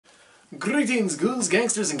Greetings, goons,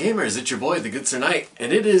 gangsters, and gamers. It's your boy, the Good Sir Knight,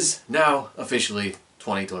 and it is now officially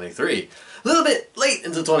 2023. A little bit late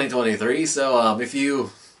into 2023, so if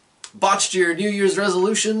you botched your New Year's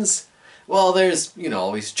resolutions, well, there's,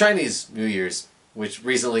 always Chinese New Year's, which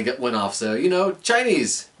recently went off, so,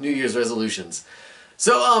 Chinese New Year's resolutions.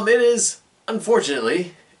 So, it is,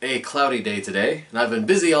 unfortunately, a cloudy day today, and I've been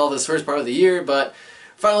busy all this first part of the year, but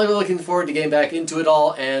finally we're looking forward to getting back into it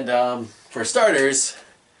all, and, for starters,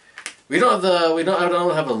 I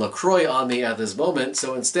don't have a LaCroix on me at this moment,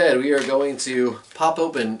 so instead we are going to pop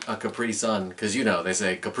open a Capri Sun, because they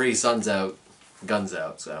say Capri Sun's out, guns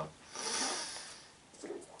out, so.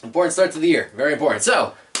 Important start to the year, very important.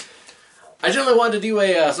 So, I generally wanted to do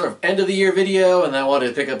a sort of end of the year video, and then I wanted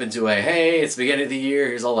to pick up into a, hey, it's the beginning of the year,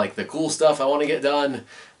 here's all like the cool stuff I want to get done.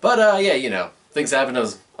 But yeah, things happened. I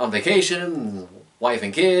was on vacation, wife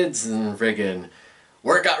and kids, and friggin'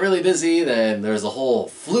 work got really busy, then there was a whole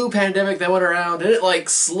flu pandemic that went around, and it like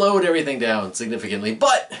slowed everything down significantly,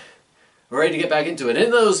 but we're ready to get back into it. In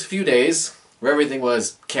those few days, where everything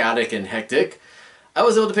was chaotic and hectic, I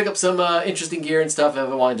was able to pick up some interesting gear and stuff. I've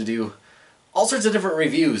been wanting to do all sorts of different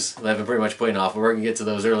reviews that I've been pretty much putting off, but we're going to get to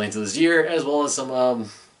those early into this year, as well as some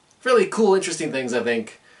really cool, interesting things I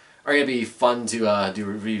think are going to be fun to do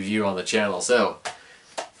a review on the channel. So,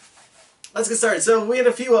 let's get started. So, we had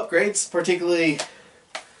a few upgrades, particularly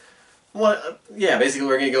basically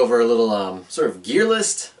we're going to go over a little sort of gear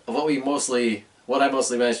list of what I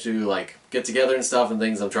mostly managed to like get together and stuff, and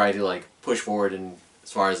things I'm trying to like push forward in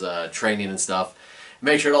as far as training and stuff.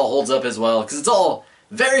 Make sure it all holds up as well, because it's all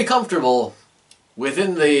very comfortable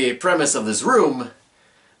within the premise of this room,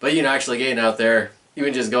 but actually getting out there,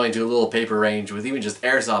 even just going to a little paper range with even just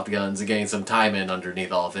airsoft guns and getting some time in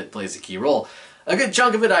underneath all of it plays a key role. A good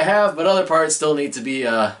chunk of it I have, but other parts still need to be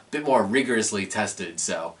a bit more rigorously tested,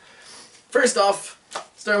 so. First off,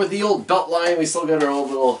 start with the old belt line. We still got our old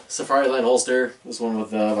little Safari Line holster. This one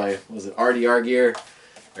with my, RDR gear,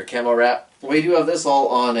 or camo wrap. We do have this all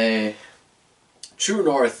on a True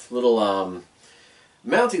North little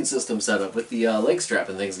mounting system setup with the leg strap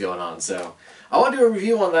and things going on. So I want to do a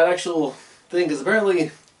review on that actual thing, because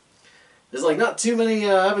apparently there's like not too many,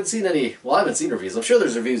 I haven't seen reviews. I'm sure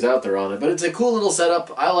there's reviews out there on it, but it's a cool little setup.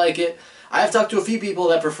 I like it. I have talked to a few people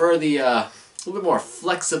that prefer the a little bit more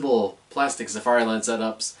flexible plastic Safari Line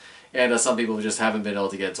setups, and some people just haven't been able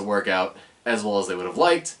to get it to work out as well as they would have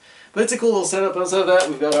liked. But it's a cool little setup. Outside of that,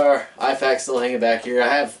 we've got our IFAK still hanging back here. I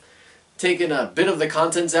have taken a bit of the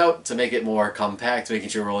contents out to make it more compact, making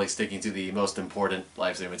sure we're only sticking to the most important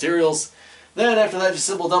life-saving materials. Then after that, just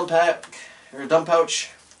simple dump pouch,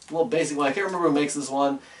 a little basic one. I can't remember who makes this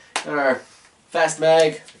one. Got our fast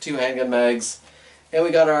mag, 2 handgun mags, and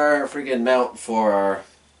we got our freaking mount for our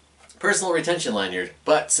personal retention lanyard.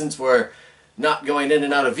 But since we're not going in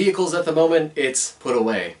and out of vehicles at the moment, it's put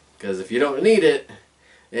away, because if you don't need it,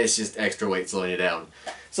 it's just extra weight slowing you down.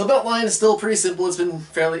 So belt line is still pretty simple.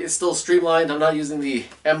 It's still streamlined. I'm not using the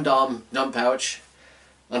MDOM dump pouch.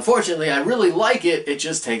 Unfortunately, I really like it. It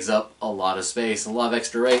just takes up a lot of space, a lot of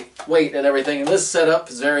extra weight and everything. And this setup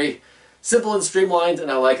is very simple and streamlined, and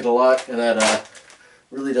I like it a lot. And that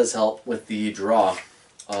really does help with the draw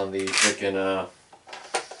on the freaking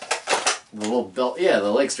the little belt, the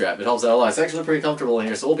leg strap. It helps out a lot. It's actually pretty comfortable in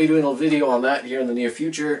here, so we'll be doing a video on that here in the near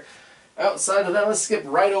future. Outside of that, let's skip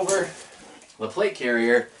right over the plate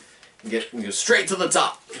carrier and go straight to the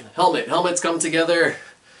top. Helmets come together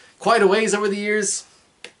quite a ways over the years.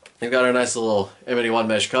 We've got our nice little M81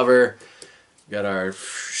 mesh cover. We've got our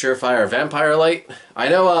Surefire Vampire light. I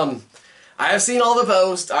know, I have seen all the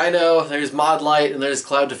posts. I know there's mod light and there's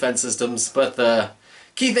cloud defense systems, but the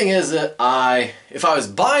key thing is that if I was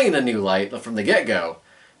buying a new light from the get-go,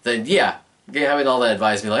 then yeah, having all that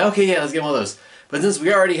advice, be like, okay, yeah, let's get one of those. But since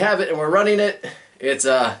we already have it and we're running it, it's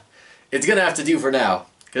gonna have to do for now,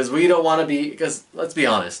 because we don't want to be. Because let's be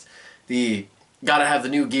honest, the gotta have the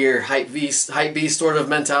new gear, hype beast sort of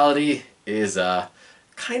mentality is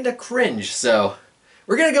kind of cringe. So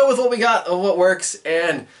we're gonna go with what we got, of what works,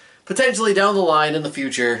 and potentially down the line in the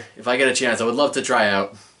future, if I get a chance, I would love to try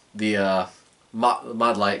out the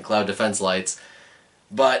mod light and cloud defense lights,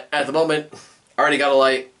 but at the moment I already got a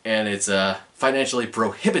light, and it's financially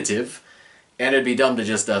prohibitive, and it'd be dumb to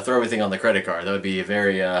just throw everything on the credit card. That would be a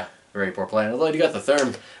very poor plan. Although I got the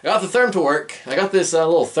therm, to work. I got this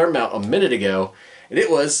little therm mount a minute ago, and it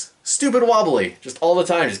was stupid wobbly, just all the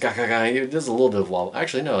time. Just it does a little bit of wobble.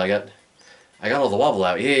 Actually, no, I got all the wobble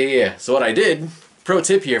out. Yeah. So what I did, pro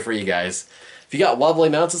tip here for you guys. If you got wobbly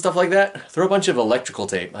mounts and stuff like that, throw a bunch of electrical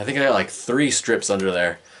tape. I think I got like 3 strips under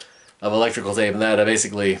there of electrical tape, and that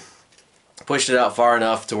basically pushed it out far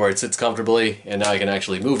enough to where it sits comfortably, and now I can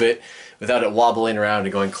actually move it without it wobbling around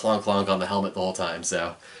and going clonk clonk on the helmet the whole time.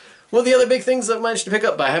 So one of the other big things I've managed to pick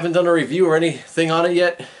up, but I haven't done a review or anything on it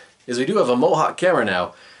yet, is we do have a Mohawk camera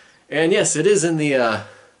now. And yes, it is in the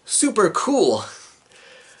super cool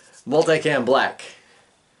multicam black.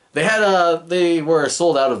 They were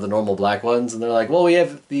sold out of the normal black ones, and they're like, well, we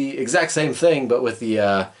have the exact same thing, but with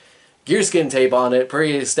the gear skin tape on it,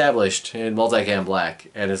 pre-established in multicam black,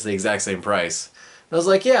 and it's the exact same price. And I was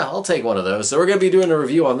like, yeah, I'll take one of those. So we're going to be doing a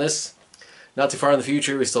review on this. Not too far in the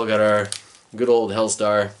future, we still got our good old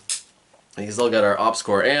Hellstar. And we still got our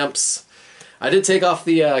OpsCore amps. I did take off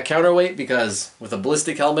the counterweight because with a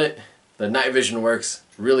ballistic helmet, the night vision works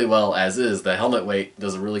really well as is. The helmet weight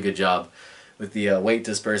does a really good job with the weight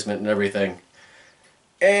disbursement and everything.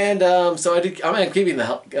 And so I'm keeping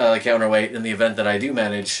the counterweight in the event that I do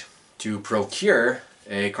manage to procure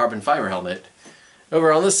a carbon fiber helmet.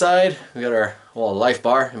 Over on this side, we got our life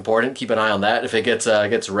bar, important. Keep an eye on that. If it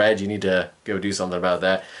gets red, you need to go do something about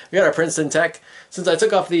that. We got our Princeton Tech. Since I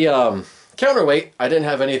took off the counterweight, I didn't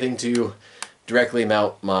have anything to directly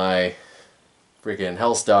mount my freaking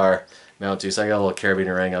Hellstar mount to, so I got a little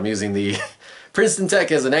carabiner ring. I'm using the Princeton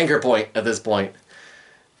Tech as an anchor point at this point.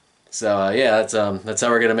 So yeah, that's how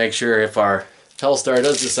we're gonna make sure if our Hellstar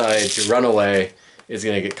does decide to run away, it's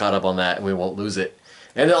gonna get caught up on that and we won't lose it.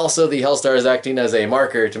 And also the Hellstar is acting as a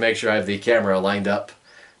marker to make sure I have the camera lined up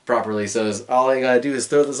properly. So all I gotta do is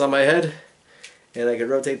throw this on my head, and I can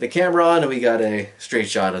rotate the camera on, and we got a straight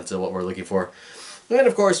shot into what we're looking for. And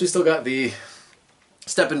of course, we still got the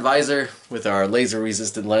step-in visor with our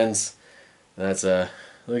laser-resistant lens. That's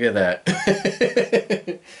look at that.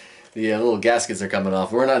 The little gaskets are coming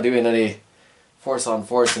off. We're not doing any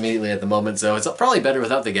force-on-force immediately at the moment, so it's probably better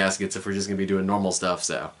without the gaskets if we're just gonna be doing normal stuff.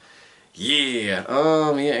 So yeah,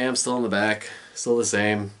 yeah, amp's still in the back, still the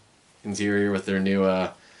same interior with their new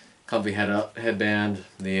comfy headband,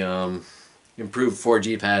 the improved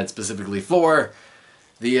 4G pad specifically for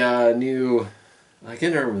the new, I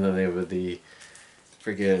can't remember the name of the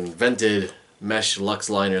freaking vented mesh lux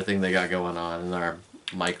liner thing they got going on in our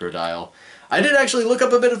micro dial. I did actually look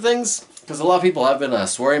up a bit of things because a lot of people have been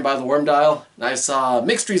swearing by the worm dial, and I saw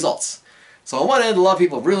mixed results. So on one end, a lot of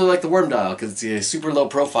people really like the worm dial because it's a super low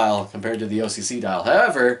profile compared to the OCC dial.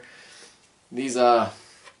 However, these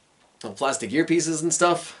plastic earpieces and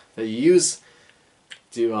stuff that you use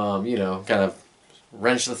to you know, kind of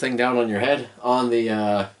wrench the thing down on your head on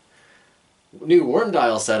the new worm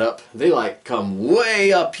dial setup, they like come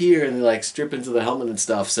way up here and they like strip into the helmet and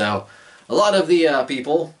stuff. So a lot of the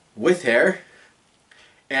people with hair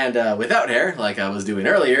and without hair, like I was doing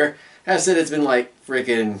earlier, have said it's been like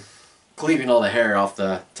freaking cleaving all the hair off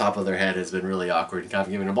the top of their head has been really awkward and kind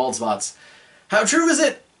of giving them bald spots. How true is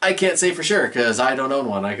it? I can't say for sure because I don't own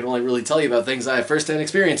one. I can only really tell you about things I have first-hand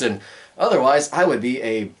experience in. Otherwise, I would be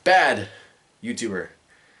a bad YouTuber.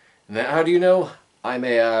 And then how do you know I'm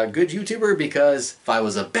a good YouTuber? Because if I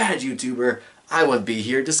was a bad YouTuber, I wouldn't be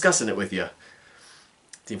here discussing it with you.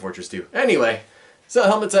 Team Fortress 2. Anyway, so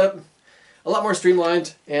helmet setup, a lot more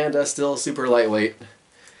streamlined and still super lightweight.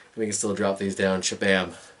 We can still drop these down,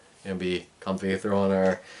 shabam, and be comfy. Throw on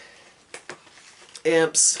our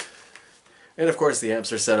amps. And of course the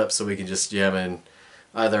amps are set up so we can just jam in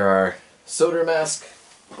either our solder mask.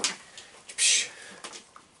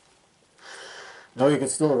 No, you can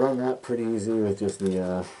still run that pretty easy with just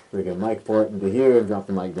the freaking mic port into here and drop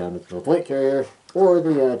the mic down into the plate carrier or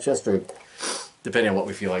the chest rig, depending on what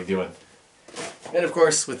we feel like doing. And of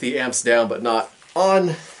course, with the amps down but not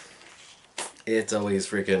on, it's always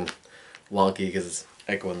freaking wonky because it's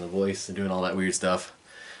echoing the voice and doing all that weird stuff.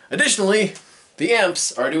 Additionally, the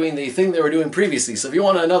amps are doing the thing they were doing previously. So if you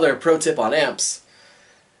want another pro tip on amps,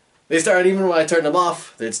 they started, even when I turned them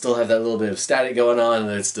off, they'd still have that little bit of static going on, and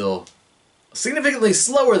they'd still significantly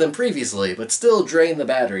slower than previously, but still drain the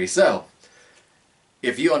battery. So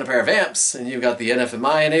if you own a pair of amps and you've got the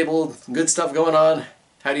NFMI enabled, good stuff going on,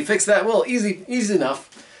 how do you fix that? Well, easy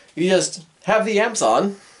enough. You just have the amps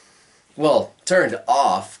on, well, turned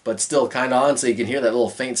off, but still kind of on so you can hear that little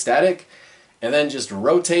faint static, and then just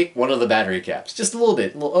rotate one of the battery caps. Just a little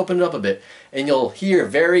bit. We'll open it up a bit, and you'll hear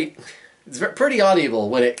it's pretty audible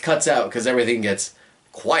when it cuts out because everything gets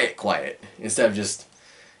quiet, instead of just,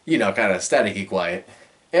 you know, kind of staticky quiet.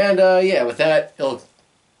 And yeah, with that, it'll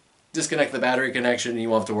disconnect the battery connection and you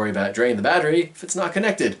won't have to worry about draining the battery if it's not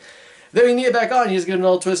connected. Then when you need it back on, you just give it an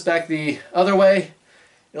old twist back the other way.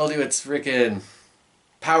 It'll do its freaking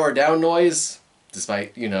power down noise,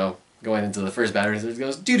 despite, you know, going into the first battery, so it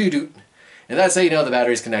goes doo-doo-doo. And that's how you know the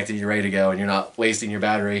battery's connected, you're ready to go, and you're not wasting your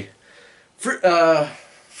battery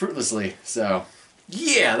fruitlessly. So,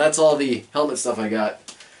 yeah, that's all the helmet stuff I got.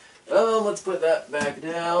 Let's put that back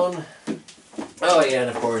down. Oh yeah, and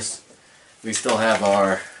of course, we still have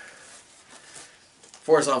our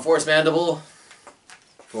Force on Force mandible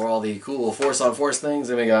for all the cool Force on Force things,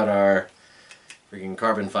 and we got our freaking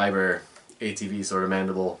carbon fiber ATV sort of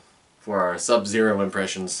mandible for our Sub-Zero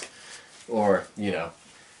impressions. Or, you know,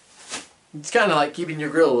 it's kind of like keeping your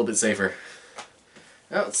grill a little bit safer.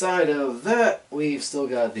 Outside of that, we've still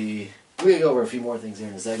got the... We'll go over a few more things here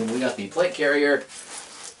in a second. We got the plate carrier.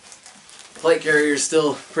 Plate carrier is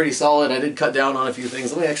still pretty solid. I did cut down on a few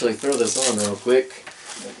things. Let me actually throw this on real quick.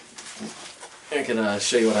 I can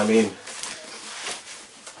show you what I mean.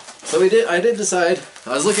 So I did decide,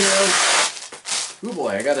 I was looking around, oh boy,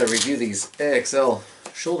 I gotta review these AXL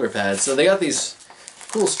shoulder pads. So they got these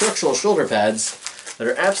cool structural shoulder pads that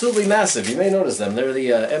are absolutely massive. You may notice them. They're the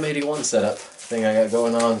M81 setup thing I got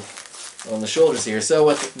going on the shoulders here. So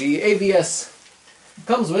what the ABS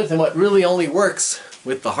comes with, and what really only works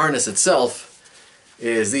with the harness itself,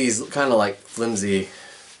 is these kind of like flimsy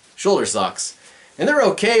shoulder socks. And they're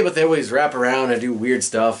okay, but they always wrap around and do weird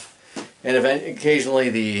stuff. And occasionally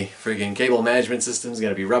the friggin' cable management system's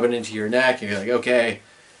gonna be rubbing into your neck. And you're like, okay.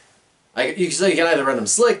 You can either run them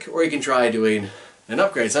slick, or you can try doing an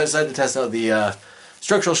upgrade. So I decided to test out the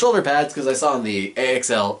structural shoulder pads, because I saw on the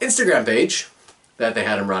AXL Instagram page that they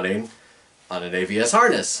had them running on an ABS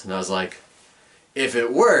harness. And I was like, if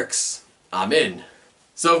it works, I'm in.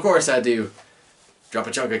 So of course I had to drop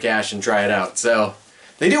a chunk of cash and try it out. So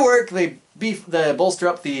they do work. They bolster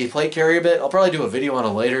up the plate carrier a bit. I'll probably do a video on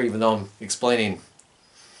them later, even though I'm explaining.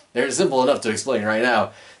 They're simple enough to explain right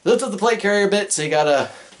now. Lift up the plate carrier a bit, so you gotta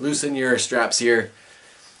loosen your straps here.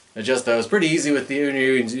 Adjust those. Pretty easy with when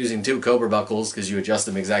you're using two Cobra buckles, because you adjust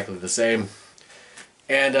them exactly the same.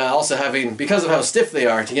 And also because of how stiff they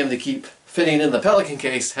are, to get them to keep fitting in the Pelican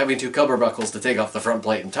case, having two Cobra buckles to take off the front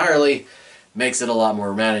plate entirely makes it a lot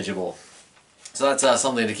more manageable. So that's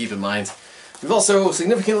something to keep in mind. We've also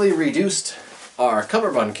significantly reduced our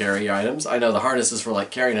cummerbund carry items. I know the harness is for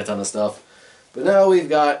like carrying a ton of stuff, but now we've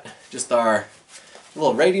got just our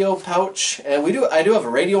little radio pouch, and I do have a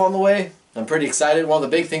radio on the way. I'm pretty excited. One of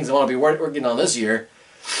the big things I want to be working on this year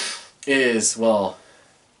is, well,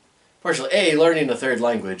 partially learning a third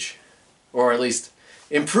language, or at least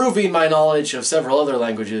improving my knowledge of several other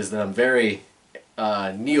languages that I'm very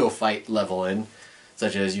neophyte level in,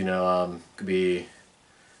 such as, you know, could be,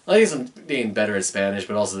 I guess I'm being better at Spanish,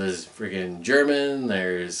 but also there's freaking German,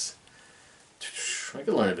 I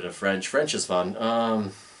could learn a bit of French. French is fun.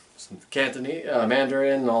 Some Cantonese,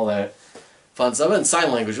 Mandarin, all that fun stuff. And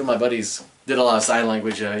sign language. One of my buddies did a lot of sign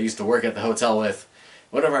language. I used to work at the hotel with.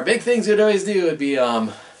 One of our big things we'd always do would be,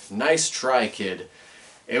 nice try, kid.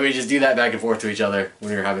 And we just do that back and forth to each other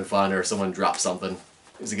when we were having fun, or someone dropped something.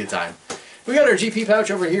 It was a good time. We got our GP pouch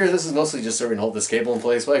over here. This is mostly just serving to hold this cable in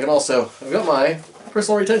place, but I've got my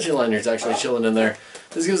personal retention lanyards actually chilling in there.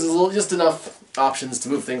 This gives us just enough options to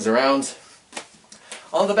move things around.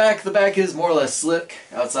 On the back is more or less slick,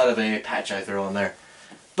 outside of a patch I throw in there.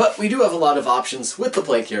 But we do have a lot of options with the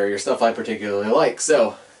plate carrier, stuff I particularly like.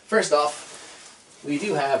 So, first off, we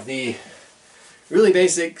do have the really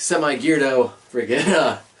basic semi-Geardo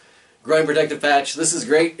friggin' groin protective patch. This is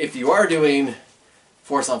great if you are doing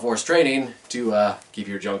Force on Force training to keep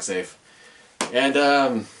your junk safe.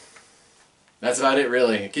 And that's about it,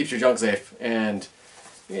 really. It keeps your junk safe. And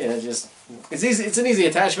yeah, it's easy. It's an easy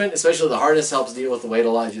attachment, especially the harness helps deal with the weight a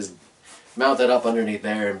lot. You just mount that up underneath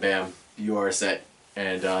there, and bam, you are set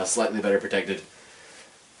and slightly better protected.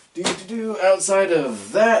 Outside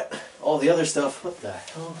of that, all the other stuff. What the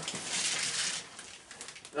hell?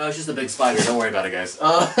 Oh, it's just a big spider. Don't worry about it, guys.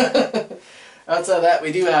 Outside of that,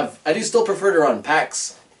 I do still prefer to run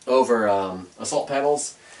packs over assault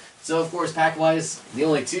panels. So, of course, pack-wise, the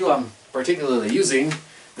only two I'm particularly using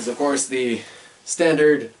is, of course, the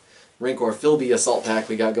standard Rancor Philby assault pack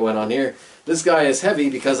we got going on here. This guy is heavy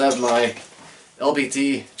because I have my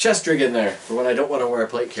LBT chest rig in there for when I don't want to wear a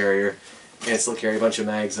plate carrier and still carry a bunch of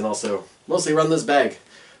mags, and also mostly run this bag.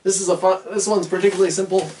 This one's particularly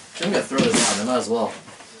simple. I'm going to throw this on, I might as well.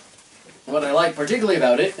 What I like particularly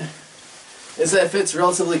about it is that it fits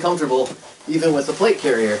relatively comfortable even with the plate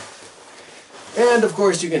carrier. And of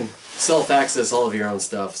course you can self-access all of your own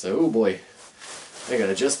stuff, so oh boy, I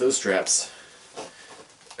gotta adjust those straps.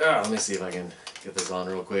 Let me see if I can get this on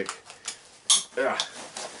real quick.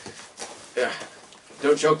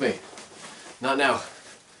 Don't choke me. Not now.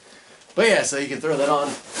 But yeah, so you can throw that on.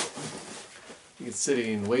 It's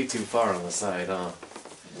sitting way too far on the side, huh?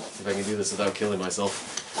 See if I can do this without killing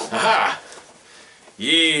myself. Aha!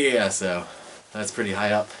 Yeah, so that's pretty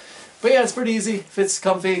high up. But yeah, it's pretty easy, fits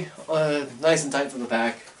comfy, nice and tight from the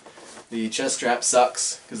pack. The chest strap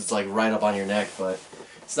sucks because it's like right up on your neck, but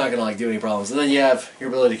it's not gonna like do any problems. And then you have your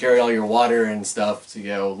ability to carry all your water and stuff to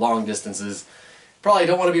go long distances. Probably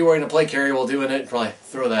don't want to be wearing a plate carrier while doing it. Probably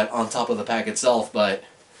throw that on top of the pack itself, but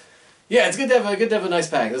yeah, it's good to have a nice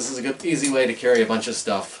pack. This is a good, easy way to carry a bunch of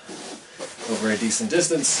stuff over a decent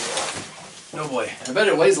distance. Oh boy, I bet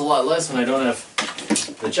it weighs a lot less when I don't have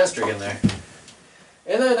the chest rig in there.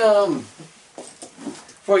 And then,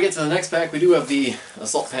 before we get to the next pack, we do have the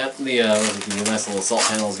assault the nice little assault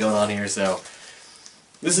panels going on here. So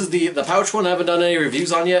this is the pouch one. I haven't done any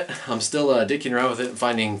reviews on yet. I'm still dicking around with it and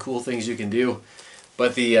finding cool things you can do.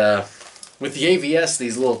 But the with the AVS,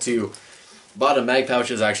 these little two bottom mag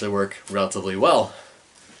pouches actually work relatively well.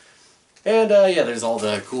 And yeah, there's all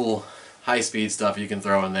the cool high-speed stuff you can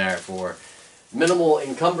throw in there for minimal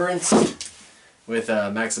encumbrance with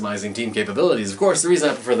maximizing team capabilities. Of course, the reason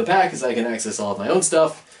I prefer the pack is I can access all of my own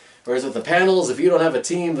stuff, whereas with the panels, if you don't have a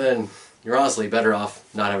team, then you're honestly better off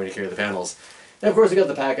not having to carry the panels. And of course, we got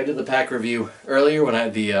the pack. I did the pack review earlier when I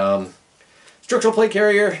had the structural plate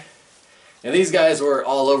carrier, and these guys were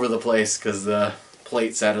all over the place because the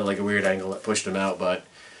plate sat at like a weird angle that pushed them out, but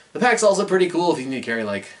the pack's also pretty cool if you need to carry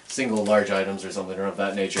like single large items or something of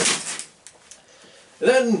that nature. And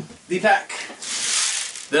then the pack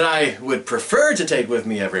that I would prefer to take with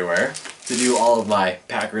me everywhere to do all of my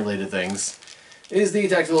pack-related things is the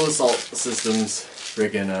Tactical Assault Systems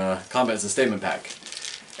freaking Combat Sustainment Pack.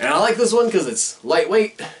 And I like this one because it's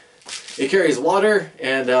lightweight, it carries water,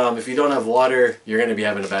 and if you don't have water, you're going to be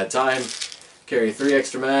having a bad time. Carry 3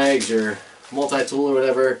 extra mags, your multi-tool or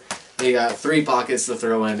whatever. You got 3 pockets to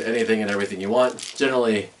throw in anything and everything you want.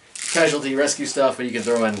 Generally casualty rescue stuff, but you can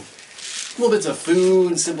throw in little bits of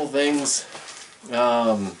food, simple things.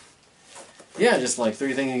 Yeah, just like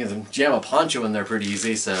 3 things. You can jam a poncho in there pretty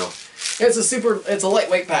easy. So it's a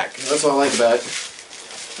lightweight pack. That's what I like about it.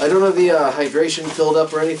 I don't have the hydration filled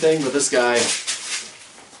up or anything, but this guy,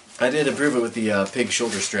 I did improve it with the pig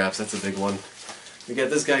shoulder straps. That's a big one. We get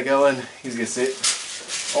this guy going. He's gonna sit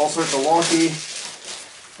all sorts of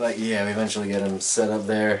wonky, but yeah, we eventually get him set up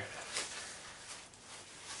there.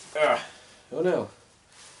 Oh no.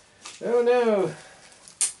 Oh no!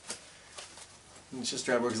 The chest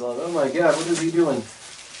strap works a lot. Oh my god, what is he doing?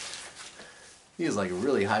 He is like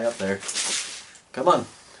really high up there. Come on.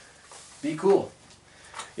 Be cool.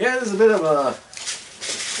 Yeah, there's a bit of a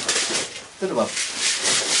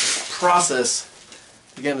process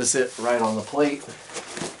to get him to sit right on the plate.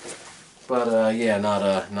 But yeah,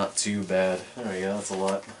 not too bad. There we go, that's a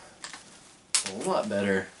lot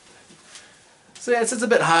better. So yeah, it's a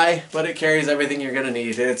bit high, but it carries everything you're gonna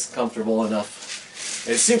need. It's comfortable enough.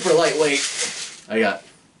 It's super lightweight. I got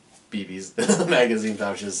BBs, magazine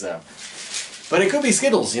pouches, so. But it could be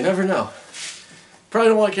Skittles, you never know. Probably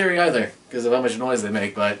don't want to carry either, because of how much noise they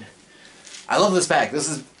make, but I love this pack. This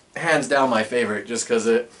is hands down my favorite, just because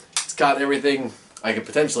it's got everything I could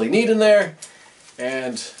potentially need in there,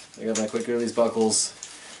 and I got my quick release buckles.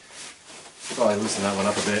 Probably loosen that one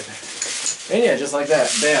up a bit. And yeah, just like that,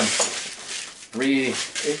 bam.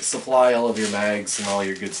 Resupply all of your mags and all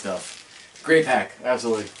your good stuff. Great pack,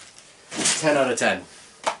 absolutely. 10 out of 10.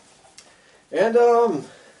 And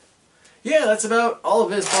yeah, that's about all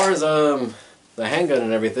of it as far as the handgun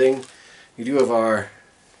and everything. We do have our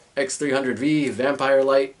X300V Vampire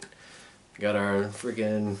Light. Got our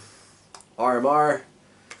freaking RMR.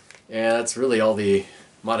 And that's really all the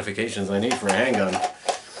modifications I need for a handgun.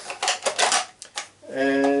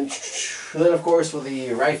 And then of course with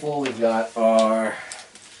the rifle we've got our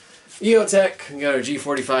EOTech, we got our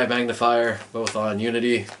G45 magnifier, both on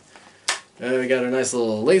Unity. And we got our nice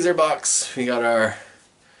little laser box. We got our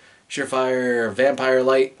Surefire Vampire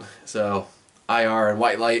Light, so IR and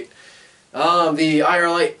white light. The IR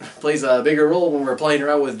light plays a bigger role when we're playing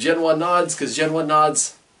around with Gen 1 nods, because Gen 1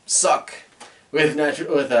 nods suck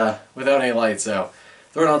without any light, so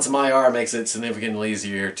throwing on some IR makes it significantly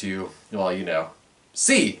easier to, well, you know,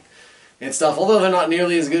 see and stuff. Although they're not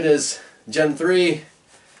nearly as good as Gen 3,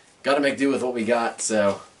 gotta make do with what we got,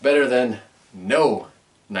 so better than no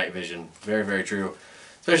night vision. Very, very true.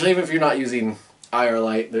 Especially even if you're not using IR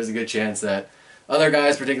light, there's a good chance that other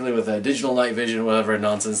guys, particularly with digital night vision, whatever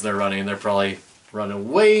nonsense they're running, they're probably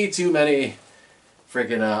running way too many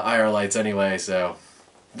freaking IR lights anyway, so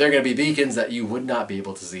they're going to be beacons that you would not be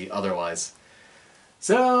able to see otherwise.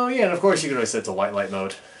 So yeah, and of course you can always set to white light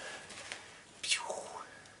mode.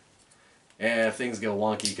 And if things go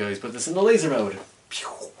wonky, you can always put this in the laser mode.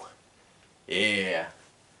 Yeah,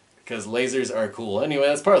 because lasers are cool. Anyway,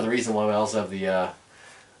 that's part of the reason why we also have the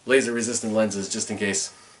laser resistant lenses, just in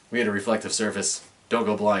case we had a reflective surface. don't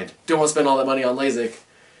go blind. Don't want to spend all that money on LASIK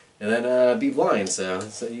and then be blind. So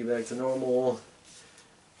set you back to normal.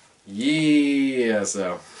 Yeah,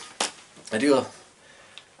 so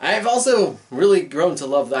I've also really grown to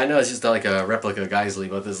love, I know it's just like a replica Geissele,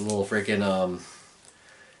 but this little freaking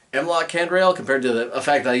M-LOK handrail compared to the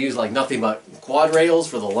fact that I use like nothing but quad rails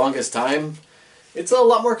for the longest time. It's a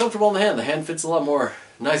lot more comfortable in the hand. The hand fits a lot more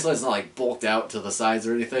nicely. It's not like bulked out to the sides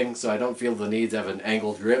or anything, so I don't feel the need to have an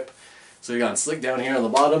angled grip. So we got slick down here on the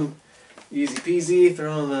bottom. Easy peasy,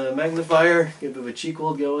 throw on the magnifier, get a bit of a cheek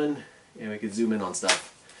hold going, and we can zoom in on stuff.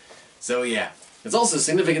 So yeah, it's also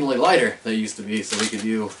significantly lighter than it used to be, so we could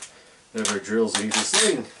do whatever drills we use.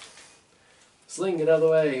 Sling! Sling, get out of the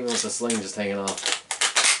way, even with the sling just hanging off.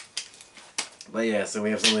 But yeah, so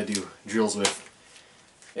we have something to do drills with.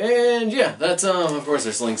 And yeah, that's of course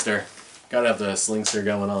our slingster. Gotta have the slingster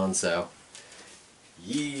going on, so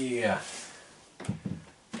yeah.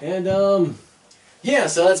 And yeah,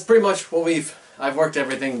 so that's pretty much what I've worked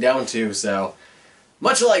everything down to. So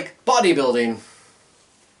much like bodybuilding,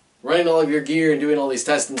 running all of your gear and doing all these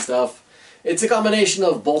tests and stuff, it's a combination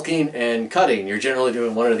of bulking and cutting. You're generally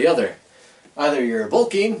doing one or the other. Either you're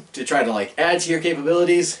bulking to try to like add to your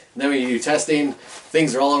capabilities, and then when you do testing,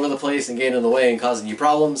 things are all over the place and getting in the way and causing you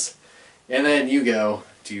problems. And then you go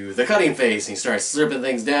to the cutting phase and you start stripping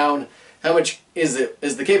things down. How much is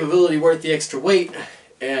the capability worth the extra weight?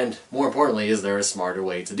 And more importantly, is there a smarter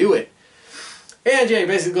way to do it? And yeah, you're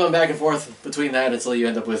basically going back and forth between that until you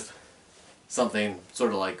end up with something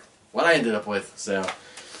sort of like what I ended up with. So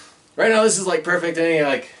right now this is like perfect. Any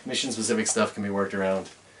like mission specific stuff can be worked around.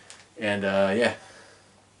 And yeah.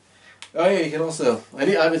 Oh yeah, you can also, I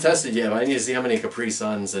haven't tested yet, but I need to see how many Capri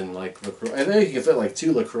Suns and like LaCroix. I think you can fit like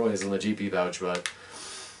 2 LaCroix in the GP pouch, but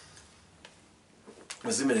I'm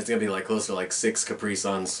assuming it's going to be like close to like 6 Capri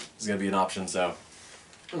Suns is going to be an option, so.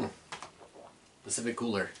 Pacific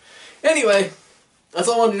Cooler. Anyway, that's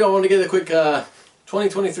all I wanted to do. I wanted to get a quick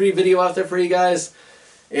 2023 video out there for you guys.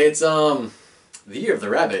 It's the year of the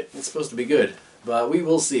rabbit. It's supposed to be good, but we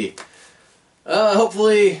will see.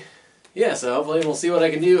 Hopefully, yeah, so hopefully we'll see what I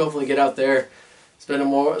can do. Hopefully get out there, spend a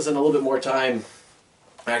little bit more time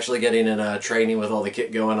actually getting in training with all the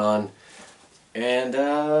kit going on. And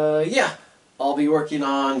yeah, I'll be working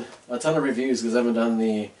on a ton of reviews because I haven't done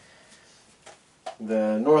the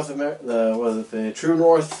True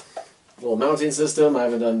North little mounting system. I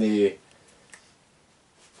haven't done the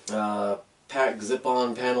Pack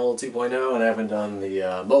Zip-On Panel 2.0, and I haven't done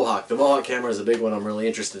the Mohawk. The Mohawk camera is a big one I'm really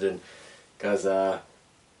interested in because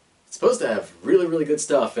it's supposed to have really, really good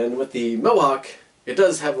stuff. And with the Mohawk, it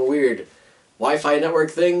does have a weird Wi-Fi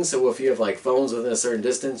network thing, so if you have like phones within a certain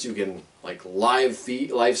distance, you can like live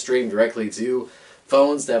stream directly to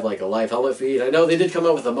phones to have like a live helmet feed. I know they did come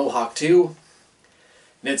out with a Mohawk 2,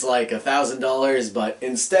 and it's like $1,000, but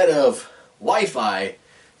instead of Wi-Fi,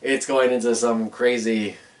 it's going into some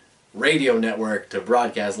crazy radio network to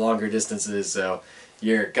broadcast longer distances, so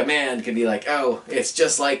your command can be like, oh, it's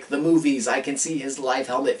just like the movies, I can see his live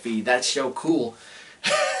helmet feed, that's so cool.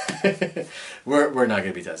 We're not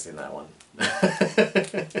going to be testing that one.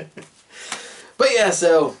 But yeah,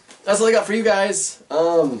 so that's all I got for you guys.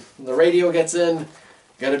 The radio gets in.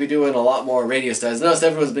 Got to be doing a lot more radio stuff. I noticed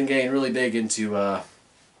everyone's been getting really big into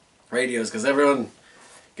radios because everyone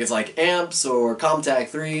gets like amps or Comtac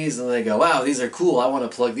 3s and they go, wow, these are cool, I want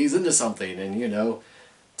to plug these into something, and you know,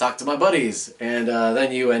 talk to my buddies, and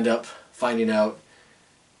then you end up finding out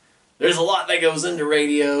there's a lot that goes into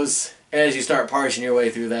radios. As you start parsing your way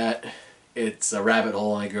through that, it's a rabbit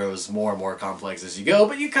hole and it grows more and more complex as you go,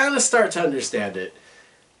 but you kind of start to understand it.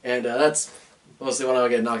 And that's mostly when I'll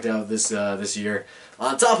get knocked out this year.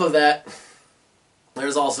 On top of that,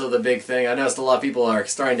 there's also the big thing. I noticed a lot of people are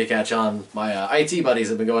starting to catch on. My IT buddies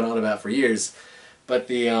have been going on about for years. But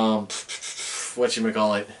the,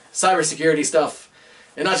 whatchamacallit, cybersecurity stuff.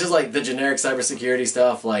 And not just like the generic cybersecurity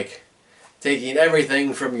stuff, like taking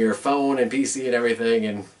everything from your phone and PC and everything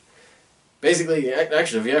and basically,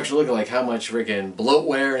 actually, if you actually look at like how much freaking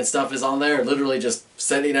bloatware and stuff is on there, literally just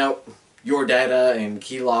sending out your data and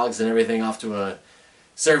key logs and everything off to a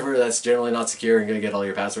server that's generally not secure and going to get all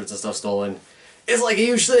your passwords and stuff stolen, is like a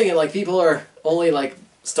huge thing, and like people are only like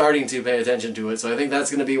starting to pay attention to it. So I think that's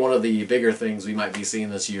going to be one of the bigger things we might be seeing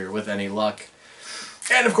this year with any luck.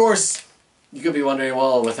 And of course, you could be wondering,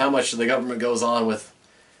 well, with how much the government goes on with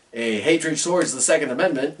a hatred towards the Second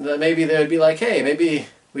Amendment, that maybe they would be like, hey, maybe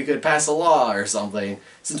we could pass a law or something,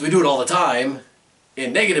 since we do it all the time,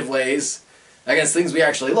 in negative ways, against things we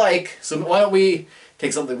actually like, so why don't we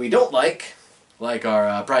take something we don't like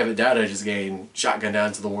our private data just getting shotgunned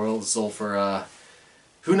down to the world, sold for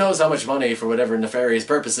who knows how much money for whatever nefarious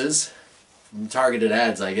purposes, targeted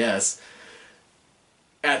ads, I guess.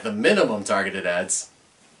 At the minimum, targeted ads.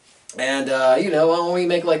 And, you know, why don't we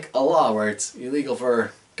make like a law where it's illegal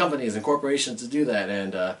for companies and corporations to do that,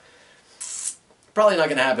 and probably not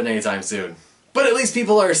going to happen anytime soon. But at least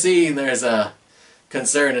people are seeing there's a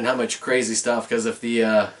concern in how much crazy stuff, because if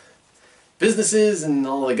the businesses and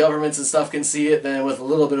all the governments and stuff can see it, then with a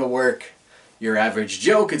little bit of work, your average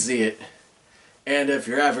Joe could see it. And if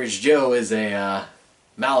your average Joe is a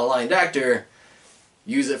malaligned actor,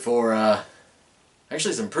 use it for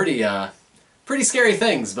actually some pretty scary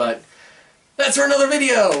things, but that's for another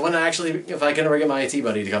video, when if I can ever get my IT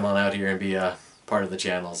buddy to come on out here and be part of the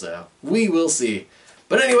channel, so we will see.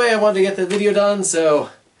 But anyway, I wanted to get the video done, so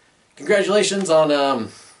congratulations on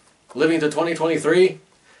living to 2023.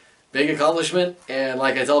 Big accomplishment, and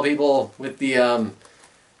like I tell people, with the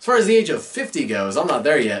as far as the age of 50 goes, I'm not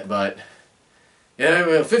there yet, but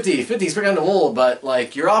yeah, 50 is kind of old, but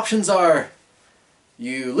like your options are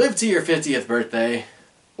you live to your 50th birthday,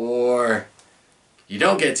 or you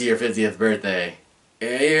don't get to your 50th birthday.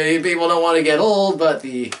 People don't want to get old, but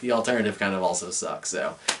the alternative kind of also sucks,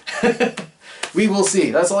 so we will see.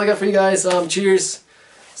 That's all I got for you guys. Cheers,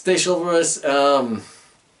 stay chivalrous,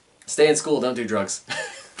 stay in school, don't do drugs.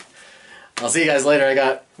 I'll see you guys later. I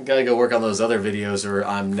gotta go work on those other videos, or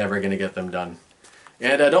I'm never gonna get them done.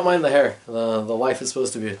 And don't mind the hair. The wife is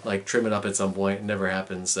supposed to be like trim it up at some point. It never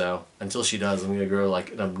happens, so until she does, I'm gonna grow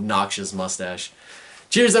like an obnoxious mustache.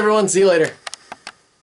 Cheers, everyone. See you later.